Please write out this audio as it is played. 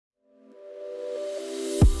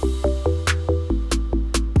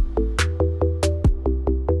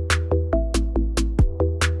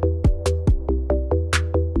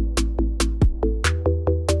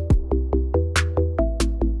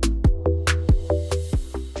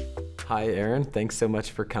Hi, Aaron. Thanks so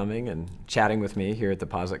much for coming and chatting with me here at the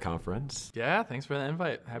Posit conference. Yeah, thanks for the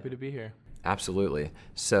invite. Happy to be here. Absolutely.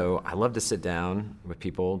 So I love to sit down with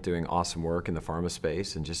people doing awesome work in the pharma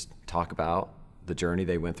space and just talk about the journey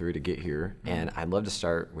they went through to get here. And I'd love to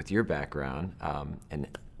start with your background. And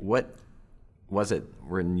what was it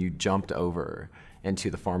when you jumped over into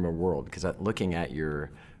the pharma world? Because looking at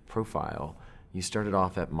your profile, you started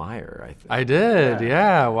off at Meyer, I think. I did,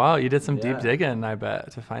 yeah. Wow, you did some deep digging, I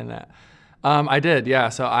bet, to find that. I did, yeah.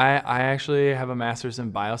 So I actually have a master's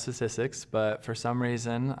in biostatistics, but for some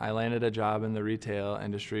reason, I landed a job in the retail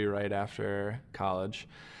industry right after college.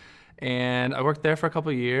 And I worked there for a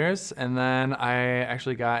couple of years, and then I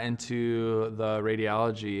actually got into the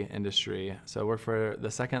radiology industry. So I worked for the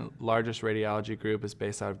second largest radiology group, is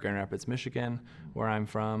based out of Grand Rapids, Michigan, where I'm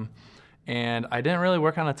from. And I didn't really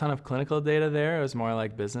work on a ton of clinical data there. It was more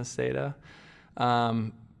like business data.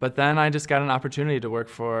 But then I just got an opportunity to work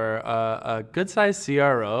for a good-sized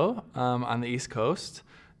CRO on the East Coast,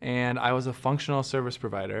 and I was a functional service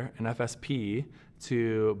provider, an FSP,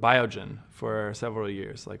 to Biogen for several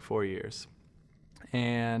years, like 4 years.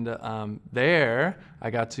 And there,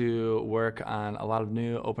 I got to work on a lot of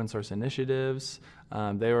new open source initiatives.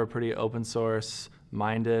 They were pretty open source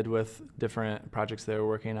minded with different projects they were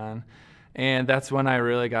working on. And that's when I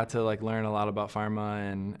really got to learn a lot about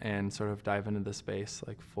pharma and sort of dive into the space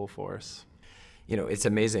full force. You know, it's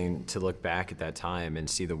amazing to look back at that time and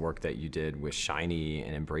see the work that you did with Shiny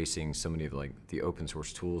and embracing so many of the open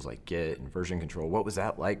source tools like Git and version control. What was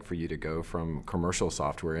that like for you to go from commercial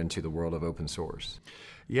software into the world of open source?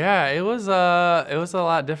 Yeah, it was a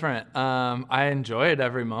lot different. I enjoyed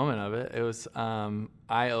every moment of it. It was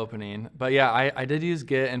eye-opening. But yeah, I did use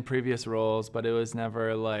Git in previous roles, but it was never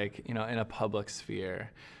in a public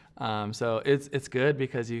sphere. So it's good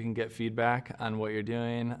because you can get feedback on what you're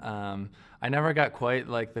doing. I never got quite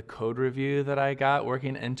the code review that I got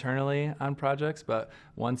working internally on projects, but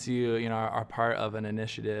once you are part of an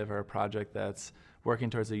initiative or a project that's working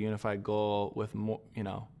towards a unified goal with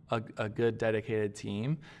a good dedicated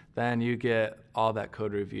team, then you get all that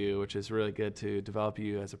code review, which is really good to develop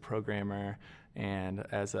you as a programmer and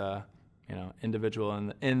as a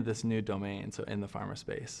individual in this new domain, so in the pharma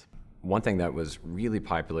space. One thing that was really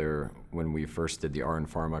popular when we first did the R in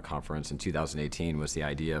Pharma conference in 2018 was the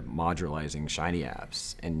idea of modularizing Shiny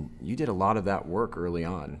apps. And you did a lot of that work early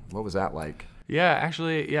on. What was that like? Yeah,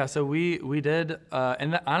 actually, yeah. So we did,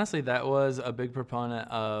 and honestly, that was a big proponent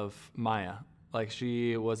of Maya.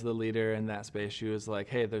 She was the leader in that space. She was like,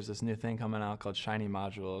 hey, there's this new thing coming out called Shiny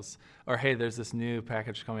Modules. Or, hey, there's this new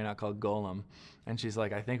package coming out called Golem. And she's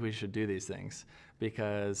like, I think we should do these things.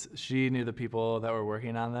 Because she knew the people that were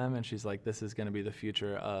working on them, and she's like, this is going to be the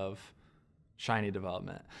future of Shiny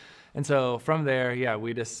development. And so from there, yeah,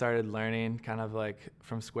 we just started learning kind of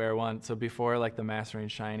from square one. So before the Mastering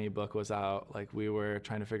Shiny book was out, we were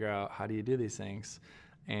trying to figure out how do you do these things.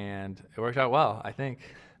 And it worked out well, I think.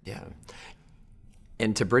 Yeah.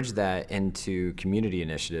 And to bridge that into community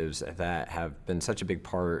initiatives that have been such a big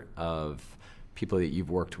part of people that you've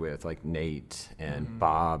worked with, like Nate and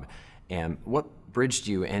Bob, and what bridged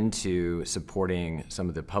you into supporting some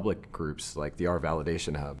of the public groups like the R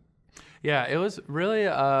Validation Hub? Yeah, it was really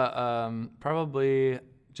probably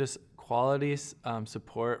just quality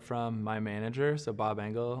support from my manager, so Bob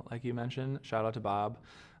Engel, like you mentioned. Shout out to Bob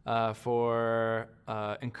for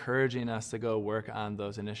encouraging us to go work on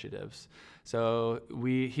those initiatives. So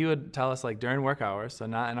he would tell us during work hours, so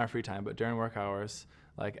not in our free time, but during work hours,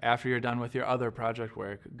 after you're done with your other project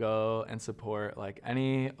work, go and support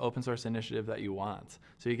any open source initiative that you want.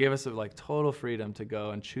 So he gave us total freedom to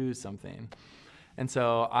go and choose something. And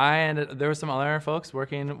so there were some other folks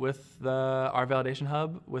working with the R Validation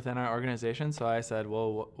Hub within our organization. So I said,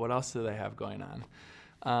 well, what else do they have going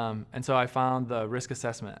on? And so I found the risk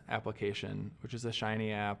assessment application, which is a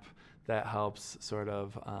Shiny app that helps sort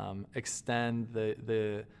of extend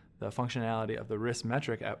the functionality of the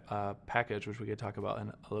riskmetric package, which we could talk about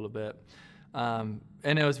in a little bit. And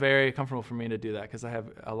it was very comfortable for me to do that because I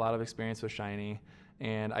have a lot of experience with Shiny,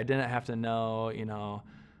 and I didn't have to know,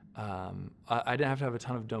 I didn't have to have a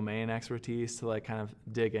ton of domain expertise to kind of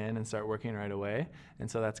dig in and start working right away. And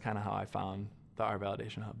so that's kind of how I found the R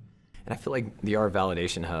Validation Hub. And I feel like the R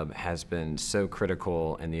Validation Hub has been so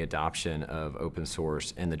critical in the adoption of open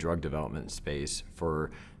source in the drug development space for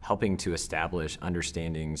helping to establish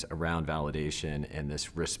understandings around validation and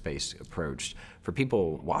this risk-based approach. For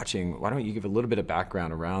people watching, why don't you give a little bit of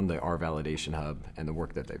background around the R Validation Hub and the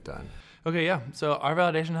work that they've done? Okay, yeah. So R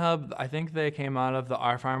Validation Hub, I think they came out of the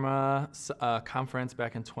R Pharma conference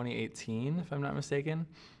back in 2018, if I'm not mistaken.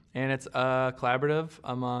 And it's collaborative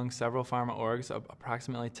among several pharma orgs,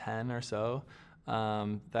 approximately 10 or so,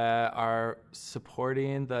 that are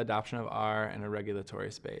supporting the adoption of R in a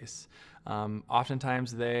regulatory space.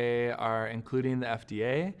 Oftentimes they are including the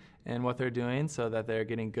FDA in what they're doing so that they're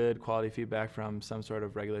getting good quality feedback from some sort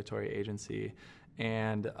of regulatory agency.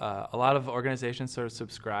 And a lot of organizations sort of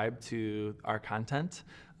subscribe to our content.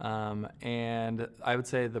 And I would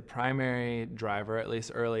say the primary driver, at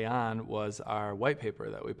least early on, was our white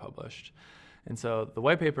paper that we published. And so the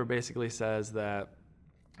white paper basically says that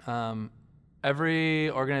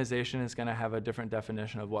every organization is going to have a different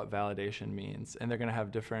definition of what validation means, and they're going to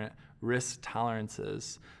have different risk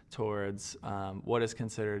tolerances towards what is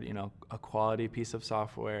considered, a quality piece of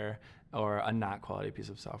software or a not quality piece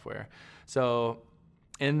of software. So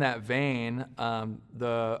in that vein,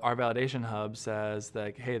 our validation hub says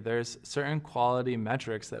that, hey, there's certain quality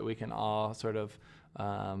metrics that we can all sort of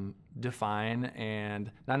define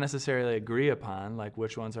and not necessarily agree upon, like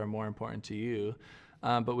which ones are more important to you.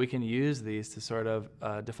 But we can use these to sort of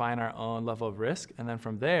define our own level of risk, and then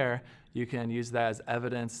from there, you can use that as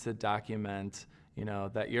evidence to document,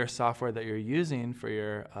 that your software that you're using for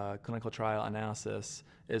your clinical trial analysis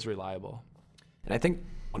is reliable. And I think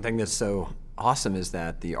one thing that's so awesome is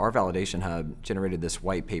that the R Validation Hub generated this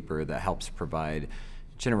white paper that helps provide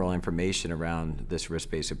general information around this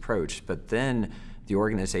risk-based approach, but then the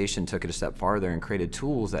organization took it a step farther and created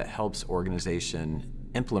tools that helps organization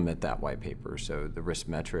implement that white paper. So the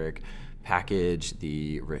riskmetric package,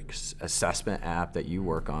 the risk assessment app that you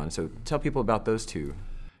work on. So tell people about those two.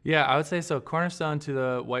 Yeah, I would say so. Cornerstone to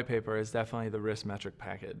the white paper is definitely the riskmetric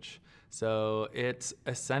package. So it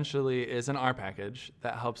essentially is an R package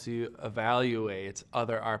that helps you evaluate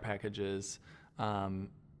other R packages,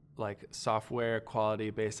 like software quality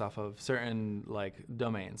based off of certain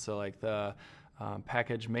domains. So like the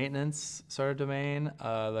package maintenance sort of domain,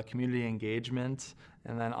 the community engagement,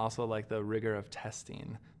 and then also like the rigor of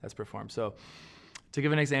testing that's performed. So to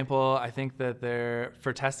give an example, I think that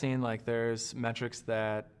for testing, there's metrics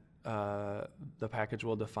that the package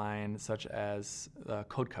will define, such as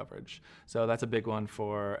code coverage. So that's a big one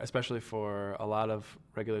especially for a lot of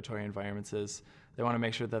regulatory environments, is they want to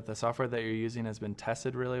make sure that the software that you're using has been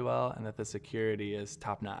tested really well and that the security is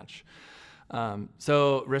top notch.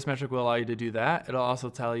 So riskmetric will allow you to do that. It'll also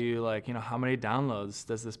tell you how many downloads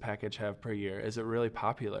does this package have per year? Is it really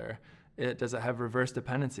popular? Does it have reverse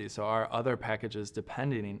dependencies? So are other packages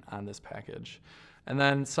depending on this package? And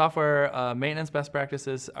then software maintenance best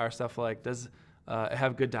practices are stuff like, does it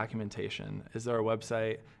have good documentation? Is there a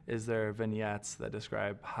website? Is there vignettes that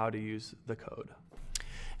describe how to use the code?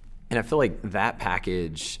 And I feel like that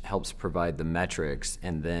package helps provide the metrics,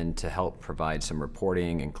 and then to help provide some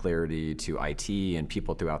reporting and clarity to IT and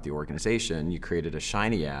people throughout the organization, you created a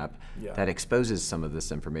Shiny app that exposes some of this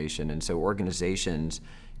information. And so organizations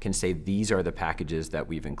can say, these are the packages that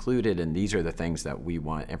we've included, and these are the things that we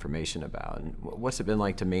want information about. And what's it been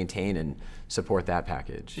like to maintain and support that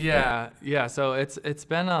package? Yeah. So it's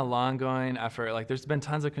been a long-going effort. There's been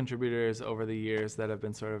tons of contributors over the years that have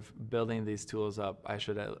been sort of building these tools up. I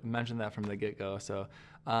should mention that from the get-go. So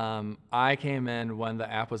I came in when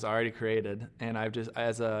the app was already created, and I've just,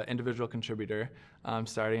 as an individual contributor,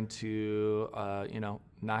 starting to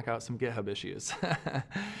knock out some GitHub issues.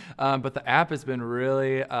 But the app has been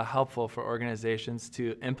really helpful for organizations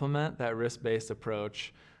to implement that risk-based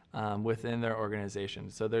approach within their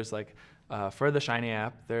organization. So there's for the Shiny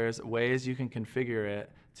app, there's ways you can configure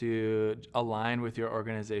it to align with your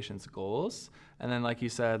organization's goals. And then, like you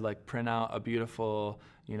said, print out a beautiful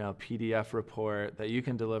PDF report that you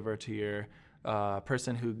can deliver to your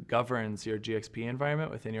person who governs your GXP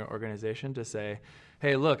environment within your organization to say,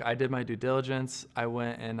 hey, look, I did my due diligence. I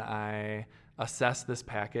went and I assessed this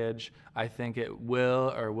package. I think it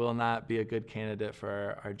will or will not be a good candidate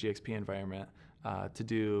for our GXP environment to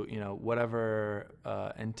do whatever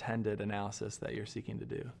intended analysis that you're seeking to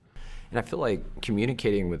do. And I feel like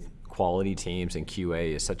communicating with quality teams and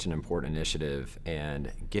QA is such an important initiative,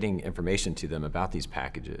 and getting information to them about these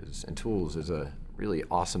packages and tools is a really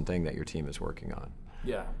awesome thing that your team is working on.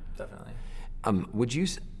 Yeah, definitely.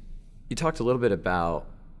 You talked a little bit about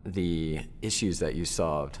the issues that you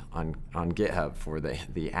solved on GitHub for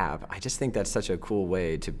the app. I just think that's such a cool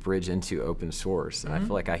way to bridge into open source, and I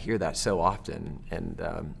feel like I hear that so often. And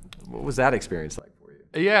what was that experience like for you?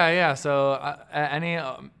 Yeah. So at any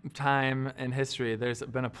time in history, there's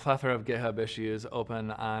been a plethora of GitHub issues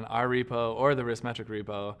open on our repo or the riskmetric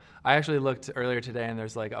repo. I actually looked earlier today, and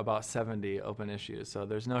there's about 70 open issues, so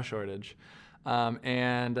there's no shortage.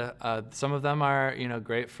 And some of them are,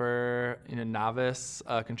 great for, novice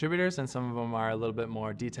contributors, and some of them are a little bit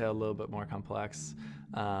more detailed, a little bit more complex.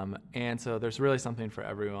 And so there's really something for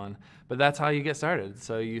everyone. But that's how you get started.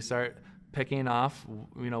 So you start picking off,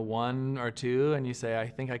 one or two, and you say, I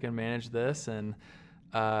think I can manage this. And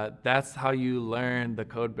that's how you learn the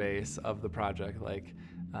code base of the project. Like,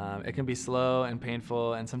 it can be slow and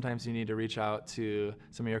painful, and sometimes you need to reach out to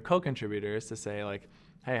some of your co-contributors to say, like,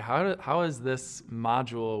 hey, how is this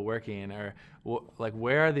module working, or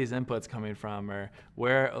where are these inputs coming from, or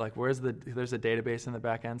there's a database in the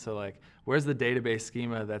back end, so like where's the database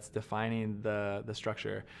schema that's defining the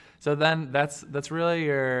structure. So then that's really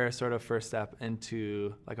your sort of first step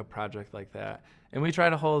into like a project like that. And we try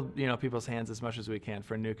to hold people's hands as much as we can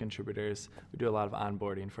for new contributors. We do a lot of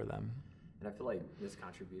onboarding for them. And I feel like this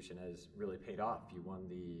contribution has really paid off. You won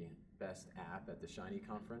the Best App at the Shiny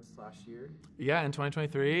Conference last year. Yeah, in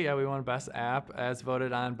 2023, we won Best App as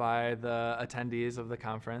voted on by the attendees of the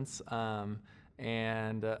conference.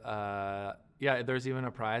 There's even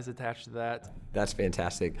a prize attached to that. That's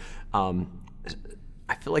fantastic. I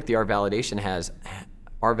feel like the Our Validation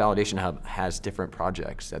Hub has different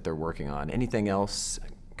projects that they're working on. Anything else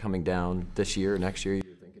coming down this year or next year you're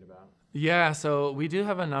thinking about? Yeah, so we do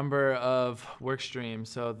have a number of work streams.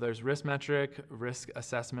 So there's riskmetric, risk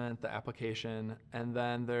assessment, the application, and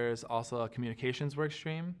then there's also a communications work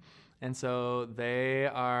stream. And so they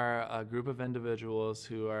are a group of individuals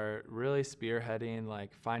who are really spearheading,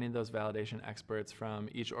 like finding those validation experts from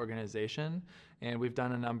each organization. And we've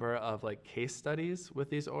done a number of like case studies with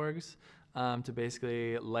these orgs to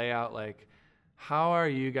basically lay out like, how are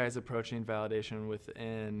you guys approaching validation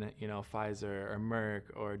within, Pfizer or Merck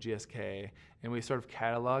or GSK? And we sort of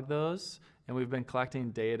catalog those, and we've been collecting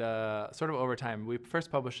data sort of over time. We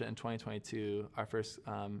first published it in 2022, our first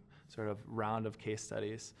sort of round of case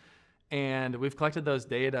studies. And we've collected those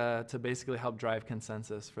data to basically help drive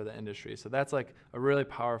consensus for the industry. So that's like a really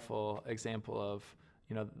powerful example of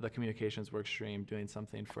the communications work stream doing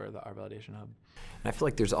something for the Our Validation Hub. And I feel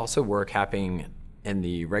like there's also work happening in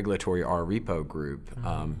the regulatory R repo group.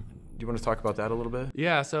 Do you want to talk about that a little bit?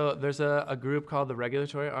 Yeah, so there's a group called the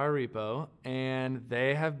Regulatory R Repo, and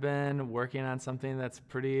they have been working on something that's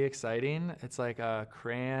pretty exciting. It's like a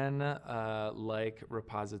CRAN-like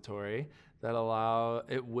repository that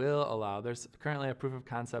will allow, there's currently a proof of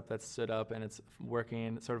concept that's stood up and it's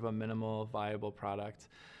working, sort of a minimal viable product.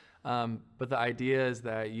 But the idea is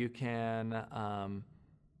that you can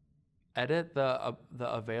edit the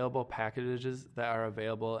available packages that are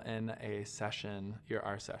available in a session, your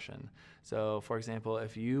R session. So for example,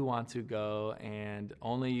 if you want to go and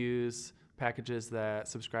only use packages that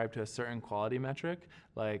subscribe to a certain quality metric,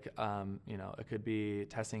 like it could be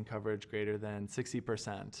testing coverage greater than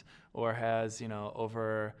 60% or has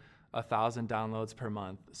over 1,000 downloads per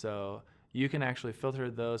month. So you can actually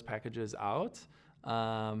filter those packages out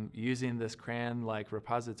using this CRAN-like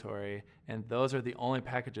repository, and those are the only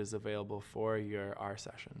packages available for your R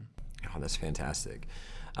session. Oh, that's fantastic.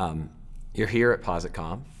 You're here at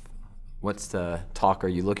PositConf. What's the talk are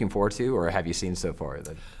you looking forward to, or have you seen so far?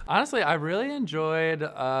 Honestly, I really enjoyed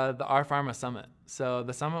the R Pharma Summit. So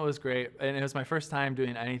the summit was great, and it was my first time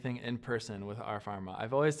doing anything in person with R Pharma.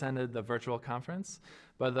 I've always attended the virtual conference,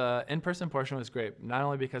 but the in-person portion was great, not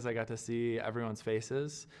only because I got to see everyone's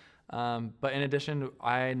faces, but in addition,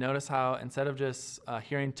 I noticed how instead of just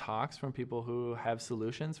hearing talks from people who have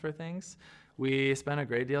solutions for things, we spent a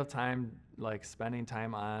great deal of time spending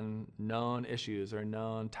time on known issues or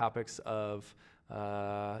known topics of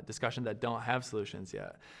discussion that don't have solutions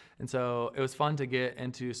yet. And so it was fun to get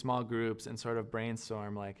into small groups and sort of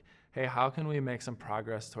brainstorm like, hey, how can we make some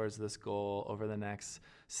progress towards this goal over the next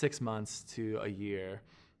 6 months to a year?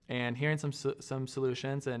 And hearing some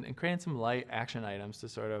solutions and creating some light action items to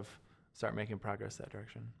sort of start making progress that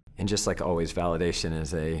direction. And just like always, validation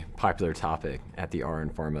is a popular topic at the R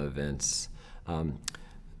and Pharma events.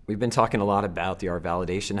 We've been talking a lot about the R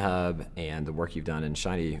Validation Hub and the work you've done in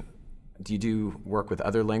Shiny. Do you do work with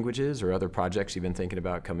other languages or other projects you've been thinking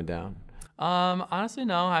about coming down? Honestly,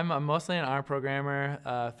 no. I'm mostly an R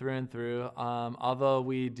programmer through and through. Although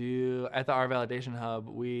we do, at the R Validation Hub,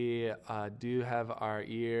 we do have our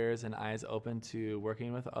ears and eyes open to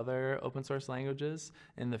working with other open source languages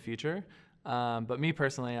in the future. But me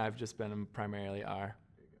personally, I've just been primarily R.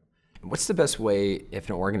 What's the best way if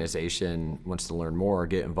an organization wants to learn more or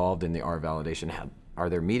get involved in the R Validation Hub? Are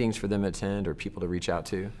there meetings for them to attend or people to reach out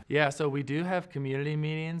to? Yeah, so we do have community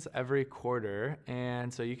meetings every quarter,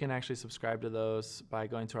 and so you can actually subscribe to those by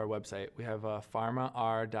going to our website. We have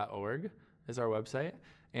pharmaR.org is our website,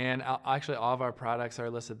 and actually all of our products are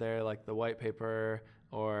listed there, like the white paper,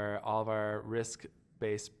 or all of our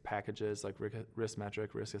risk-based packages like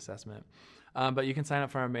riskmetric, risk assessment. But you can sign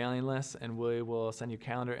up for our mailing list, and we will send you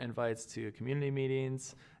calendar invites to community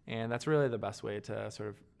meetings, and that's really the best way to sort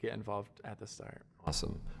of get involved at the start.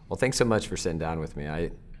 Awesome. Well, thanks so much for sitting down with me.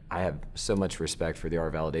 I have so much respect for the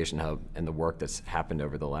R Validation Hub and the work that's happened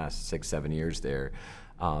over the last 6-7 years there.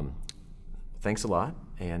 Thanks a lot,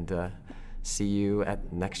 and see you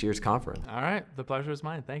at next year's conference. All right. The pleasure is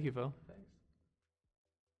mine. Thank you, Phil.